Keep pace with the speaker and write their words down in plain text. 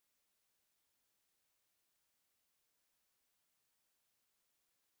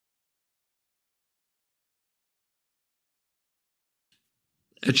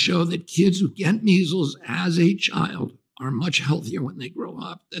that show that kids who get measles as a child are much healthier when they grow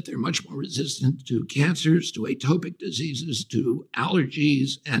up, that they're much more resistant to cancers, to atopic diseases, to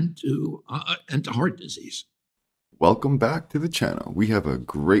allergies, and to heart disease. Welcome back to the channel. We have a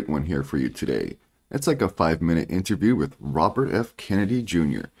great one here for you today. It's like a 5-minute interview with Robert F. Kennedy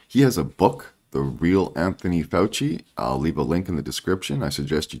Jr. He has a book, The Real Anthony Fauci. I'll leave a link in the description. I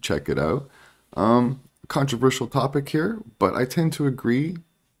suggest you check it out. Controversial topic here, but I tend to agree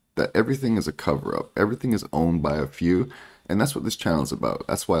that everything is a cover-up. Everything is owned by a few, and that's what this channel is about.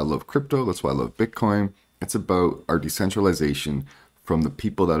 That's why I love crypto. That's why I love Bitcoin. It's about our decentralization from the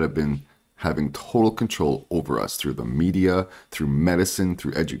people that have been having total control over us through the media, through medicine,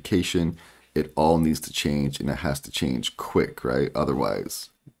 through education. It all needs to change, and it has to change quick, right? Otherwise,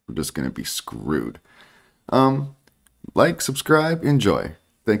 we're just going to be screwed. Like, subscribe, enjoy.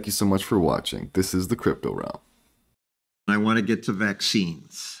 Thank you so much for watching. This is the Crypto Realm. I want to get to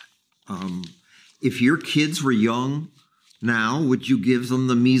vaccines. If your kids were young now, would you give them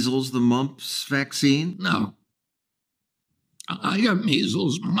the measles, the mumps vaccine? No. I got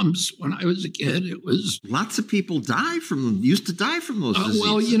measles, mumps when I was a kid. It was... Lots of people die from them, used to die from those diseases.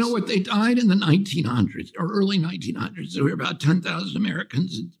 Well, you know what? They died in the 1900s, or early 1900s. There were about 10,000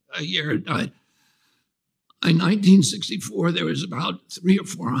 Americans a year who died. In 1964, there was about 300 or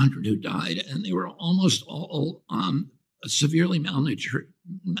 400 who died, and they were almost all severely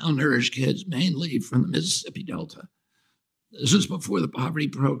malnourished kids, mainly from the Mississippi Delta. This was before the poverty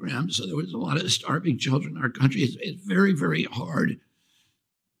program, so there was a lot of starving children in our country. It's very, very hard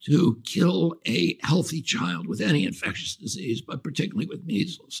to kill a healthy child with any infectious disease, but particularly with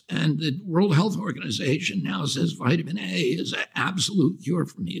measles. And the World Health Organization now says vitamin A is an absolute cure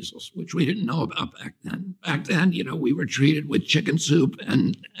for measles, which we didn't know about back then. Back then, you know, we were treated with chicken soup,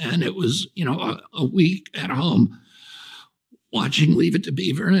 and it was, you know, a week at home watching Leave It to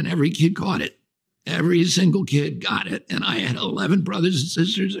Beaver, and every kid caught it. Every single kid got it. And I had 11 brothers and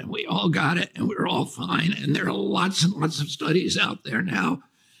sisters, and we all got it, and we were all fine. And there are lots and lots of studies out there now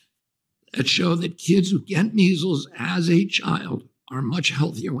that show that kids who get measles as a child are much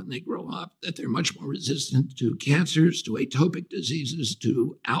healthier when they grow up, that they're much more resistant to cancers, to atopic diseases,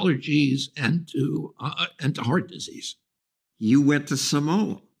 to allergies, and to heart disease. You went to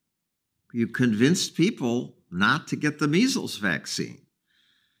Samoa. You convinced people not to get the measles vaccine.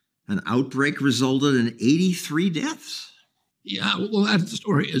 An outbreak resulted in 83 deaths. Yeah, well, that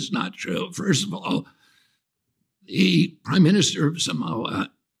story is not true. First of all, the Prime Minister of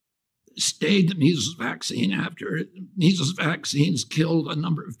Samoa stayed the measles vaccine after measles vaccines killed a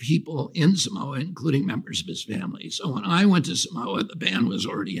number of people in Samoa, including members of his family. So when I went to Samoa, the ban was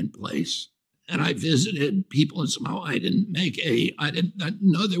already in place. And I visited people in Samoa. I didn't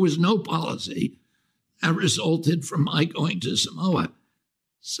know there was no policy that resulted from my going to Samoa.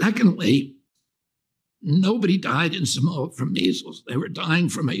 Secondly, nobody died in Samoa from measles. They were dying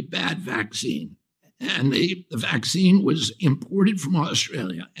from a bad vaccine. And the vaccine was imported from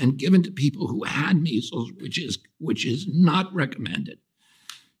Australia and given to people who had measles, which is not recommended.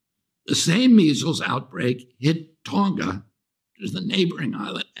 The same measles outbreak hit Tonga, which is the neighboring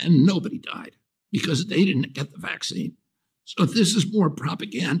island, and nobody died because they didn't get the vaccine. So this is more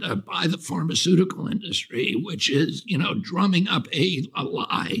propaganda by the pharmaceutical industry, which is, you know, drumming up a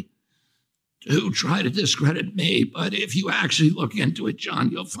lie to try to discredit me. But if you actually look into it, John,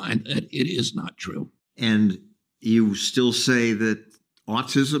 you'll find that it is not true. And you still say that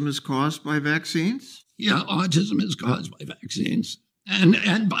autism is caused by vaccines? Yeah, autism is caused by vaccines.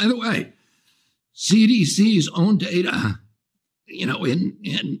 And by the way, CDC's own data, you know,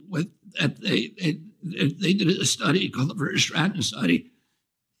 they did a study called the Verstratton study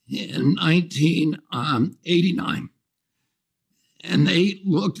in 1989. And they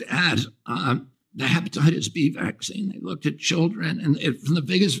looked at the hepatitis B vaccine. They looked at children, and from the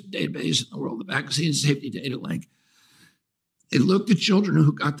biggest database in the world, the Vaccine Safety Data Link, they looked at children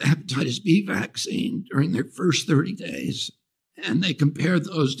who got the hepatitis B vaccine during their first 30 days, and they compared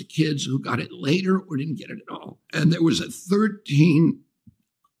those to kids who got it later or didn't get it at all. And there was a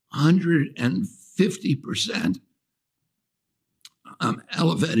 1,350%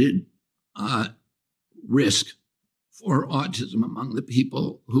 elevated risk for autism among the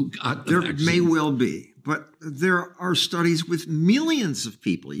people who got the vaccine. There may well be, but there are studies with millions of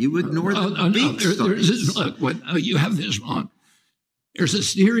people. You ignore the big studies. Look, you have this wrong. There's a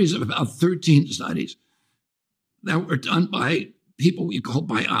series of about 13 studies that were done by people we call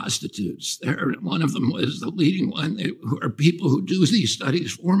biostitutes. One of them was the leading one, who are people who do these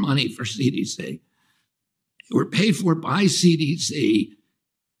studies for money for CDC. They were paid for by CDC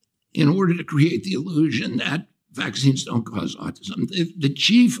in order to create the illusion that vaccines don't cause autism. The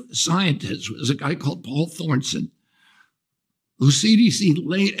chief scientist was a guy called Paul Thornton, who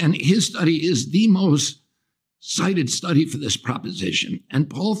CDC and his study is the most cited study for this proposition. And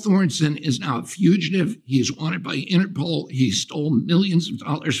Paul Thornton is now a fugitive. He's wanted by Interpol. He stole millions of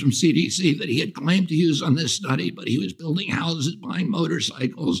dollars from CDC that he had claimed to use on this study, but he was building houses, buying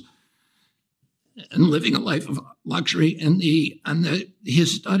motorcycles, and living a life of luxury. And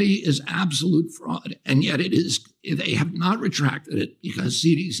his study is absolute fraud. And yet they have not retracted it because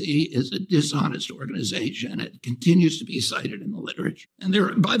CDC is a dishonest organization. It continues to be cited in the literature.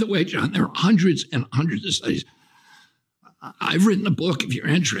 And by the way, John, there are hundreds and hundreds of studies. I've written a book, if you're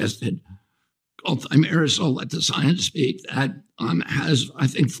interested, called Thimerosal, Let the Science Speak, that has, I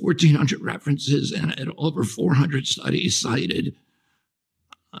think, 1,400 references and over 400 studies cited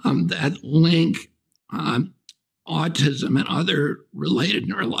that link autism and other related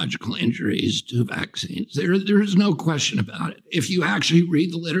neurological injuries to vaccines. There is no question about it. If you actually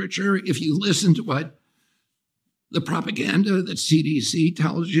read the literature, if you listen to what the propaganda that CDC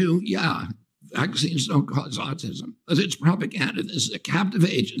tells you, yeah, vaccines don't cause autism. Because it's propaganda. This is a captive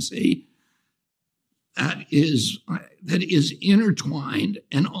agency that is intertwined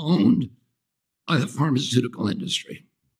and owned by the pharmaceutical industry.